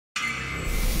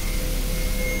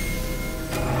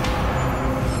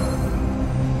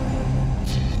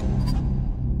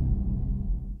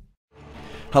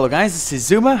Hello guys, this is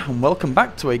Zuma and welcome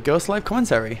back to a Ghost Live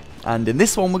commentary. And in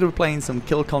this one we're going to be playing some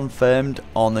Kill Confirmed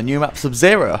on the new map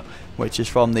Subzero, which is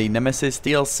from the Nemesis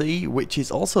DLC, which is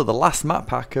also the last map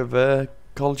pack of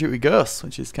Call of Duty Ghosts,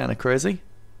 which is kind of crazy.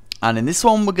 And in this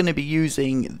one we're going to be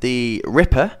using the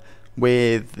Ripper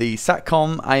with the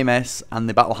Satcom, IMS and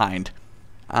the Battle Hind.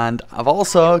 And I've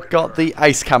also got the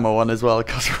Ice Camo one as well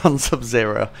because we're on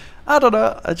Subzero. I don't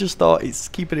know, I just thought it's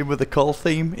keeping in with the call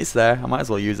theme. It's there, I might as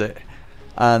well use it.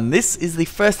 And this is the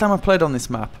first time I played on this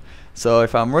map, so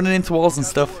if I'm running into walls and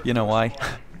stuff, you know why.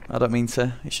 I don't mean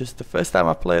to, it's just the first time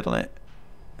I played on it.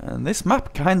 And this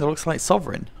map kinda looks like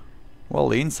Sovereign. Well,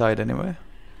 the inside anyway.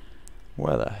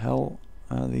 Where the hell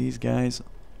are these guys?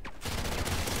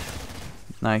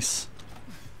 Nice.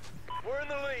 We're in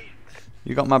the lead.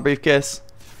 You got my briefcase?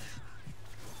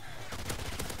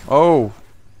 Oh!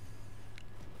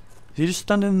 Is he just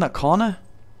standing in that corner?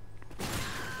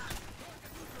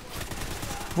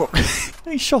 What?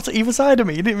 He shot at either side of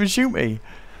me, he didn't even shoot me.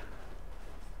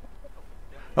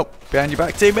 Oh, behind your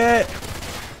back, teammate!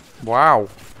 Wow.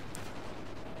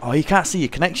 Oh, you can't see your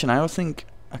connection. I always think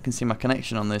I can see my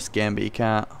connection on this game, but you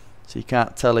can't. So you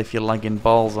can't tell if you're lagging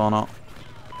balls or not.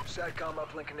 Satcom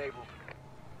uplink enabled.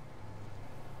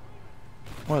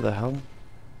 Where the hell?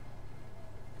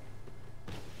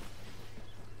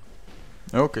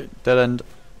 Okay, dead end.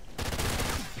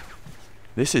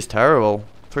 This is terrible.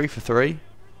 3 for 3.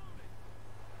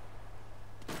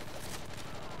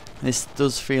 This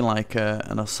does feel like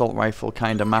an assault rifle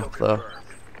kind of map though.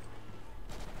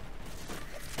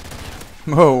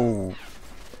 Whoa!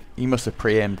 He must have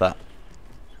pre-aimed that.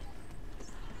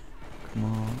 Come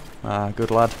on. Ah, good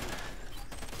lad.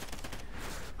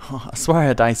 Oh, I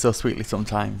swear I die so sweetly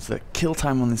sometimes. The kill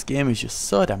time on this game is just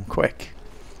so damn quick.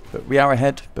 But we are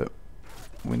ahead, but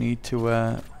we need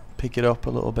to pick it up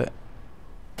a little bit.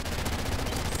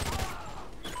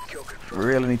 We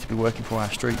really need to be working for our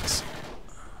streaks.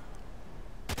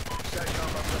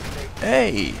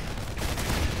 Hey!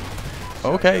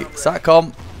 Okay,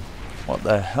 Satcom. What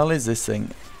the hell is this thing?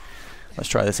 Let's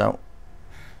try this out.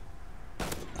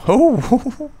 Oh!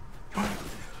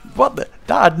 What the?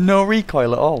 That had no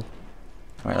recoil at all.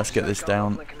 Alright, let's get this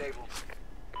down.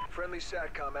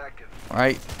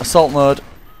 Alright, assault mode.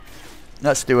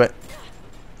 Let's do it.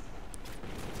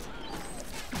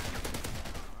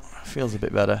 Feels a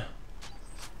bit better.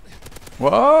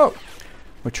 Whoa!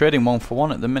 We're trading 1 for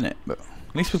 1 at the minute, but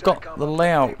at least we've got the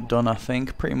layout done, I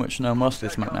think. Pretty much know most of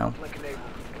this map now.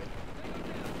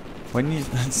 When you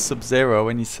Subzero,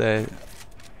 when you say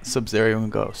Subzero, you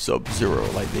go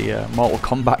Subzero, like the Mortal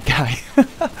Kombat guy.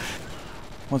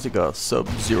 What's it go?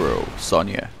 Subzero,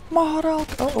 Sonya. Mortal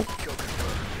Kombat.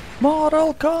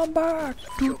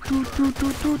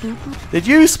 Did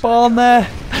you spawn there?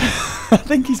 I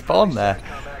think he spawned there.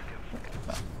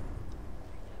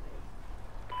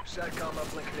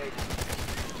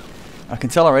 I can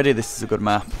tell already this is a good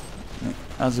map. It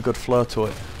has a good flow to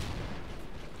it.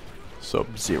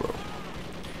 Subzero.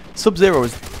 Subzero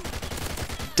is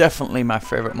definitely my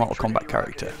favourite Mortal Kombat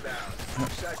character.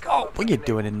 Oh, what are you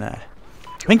doing in there?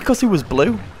 I think because he was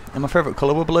blue, and my favourite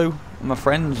colour was blue, and my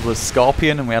friend was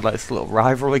Scorpion, and we had like this little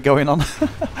rivalry going on.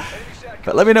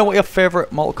 But let me know what your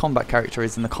favourite Mortal Kombat character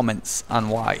is in the comments,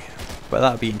 and why. But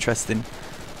that'd be interesting.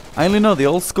 I only know the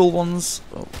old school ones.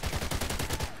 Oh.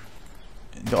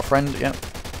 Got a friend, yep.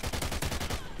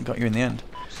 Got you in the end.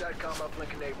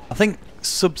 I think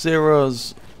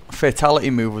Sub-Zero's fatality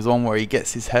move was one where he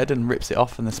gets his head and rips it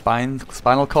off and the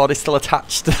spinal cord is still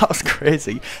attached. That was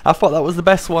crazy. I thought that was the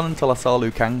best one until I saw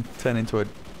Liu Kang turn into a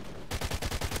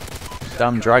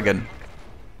damn dragon.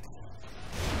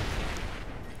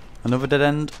 Another dead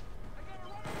end.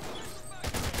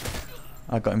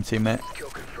 I got him, teammate.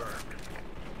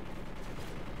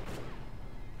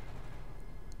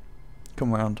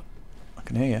 Come round. I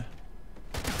can hear you.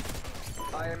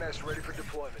 IMS ready for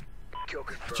deployment. Kill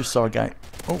confirmed. I just saw a guy.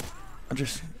 Oh, did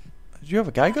you have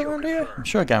a guy go around here? I'm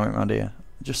sure a guy went around here.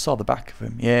 I just saw the back of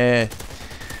him. Yeah.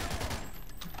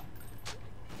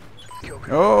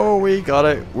 Oh, we got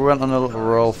it. We went on a little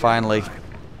roll finally.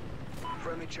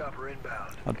 Friendly chopper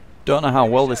inbound. I don't know how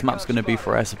well this map's going to be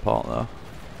for air support though.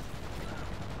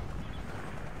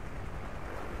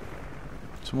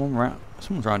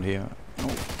 Someone's around here.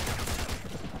 Oh.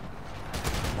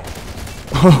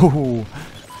 Oh.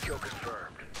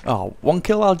 Oh, 1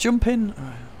 kill, I'll jump in. What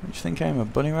do you think I'm a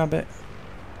bunny rabbit?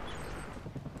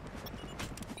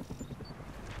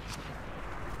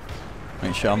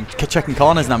 Make sure I'm checking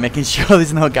corners now, making sure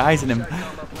there's no guys in him.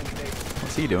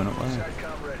 What's he doing up there?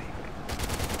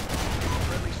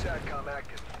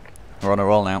 We're on a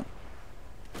roll now.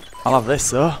 I'll have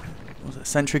this though. Was it a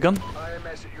sentry gun?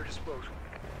 IMS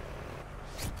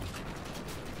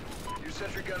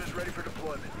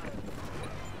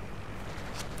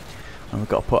And we've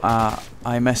got to put our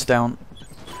IMS down.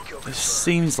 Kill This confirmed.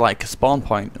 seems like a spawn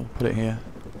point. I'll put it here.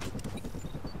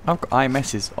 I've got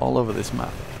IMSs all over this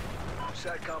map.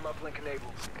 SATCOM uplink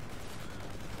enabled.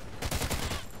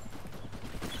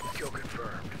 Kill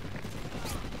confirmed.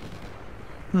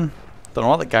 Don't know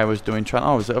what that guy was doing.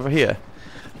 Oh, is it over here?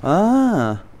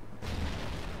 Ah.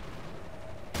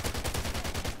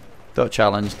 Don't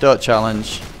challenge. Don't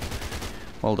challenge.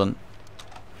 Well done.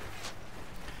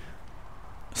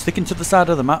 Sticking to the side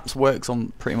of the maps works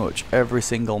on pretty much every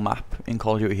single map in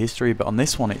Call of Duty history, but on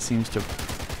this one it seems to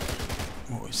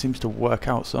work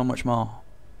out so much more.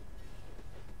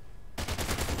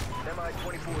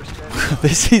 MI-24 standing.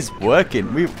 This is working.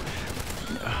 Kill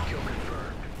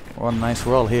confirmed. We're on a nice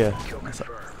roll here. Kill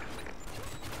confirmed.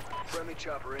 Friendly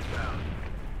chopper inbound.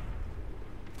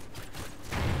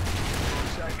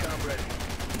 SATCOM ready.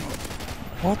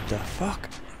 What the fuck?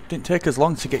 Didn't take us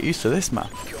long to get used to this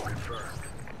map. Kill confirmed.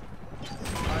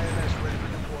 IMS ready for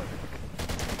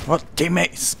deployment. What?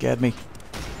 Teammate scared me.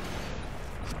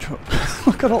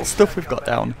 Look at all the stuff we've got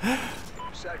down.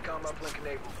 SATCOM uplink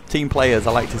enabled. Team players,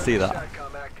 I like to see that.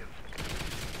 SATCOM active.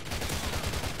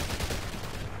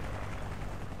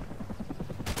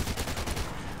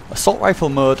 Assault rifle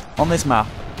mode on this map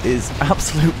is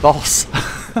absolute boss.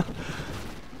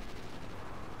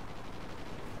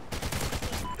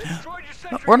 Destroyed your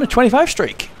sentry We're on a gun. 25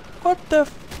 streak. What the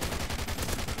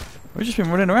We've just been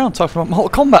running around talking about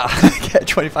Mortal Kombat. Get a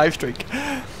 25 streak.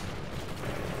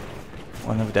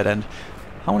 Oh, another dead end.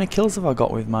 How many kills have I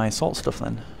got with my assault stuff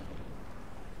then?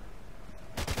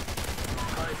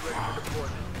 Hive ready for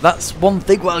deployment. That's one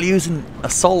thing while using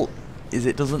assault, is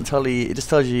it doesn't tell you, it just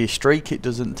tells you your streak, it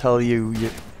doesn't tell you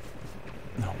your,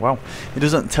 oh wow, it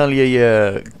doesn't tell you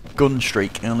your gun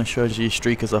streak, it only shows you your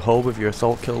streak as a whole with your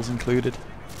assault kills included.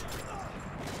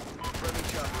 Friendly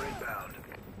chopper inbound.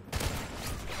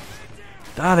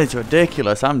 That is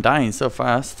ridiculous, I'm dying so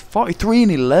fast. 43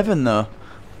 and 11 though.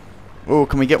 Oh,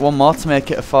 can we get one more to make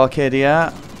it a 4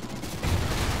 KDR?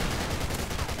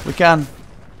 We can.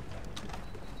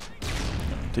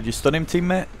 Did you stun him,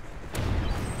 teammate?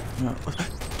 No.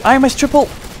 IMS triple!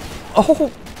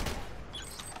 Oh!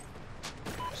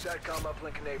 SATCOM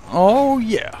uplink enabled. Oh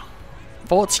yeah.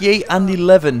 48 and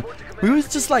 11. We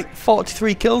was just like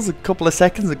 43 kills a couple of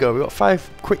seconds ago. We got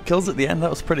 5 quick kills at the end. That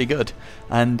was pretty good.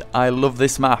 And I love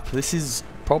this map. This is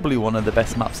probably one of the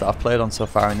best maps that I've played on so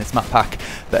far in this map pack.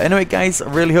 But anyway guys, I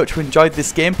really hope you enjoyed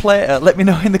this gameplay. Let me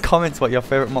know in the comments what your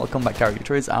favourite Mortal Kombat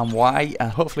character is and why.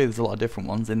 Hopefully there's a lot of different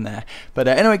ones in there. But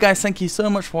anyway guys, thank you so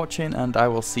much for watching and I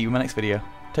will see you in my next video.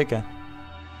 Take care.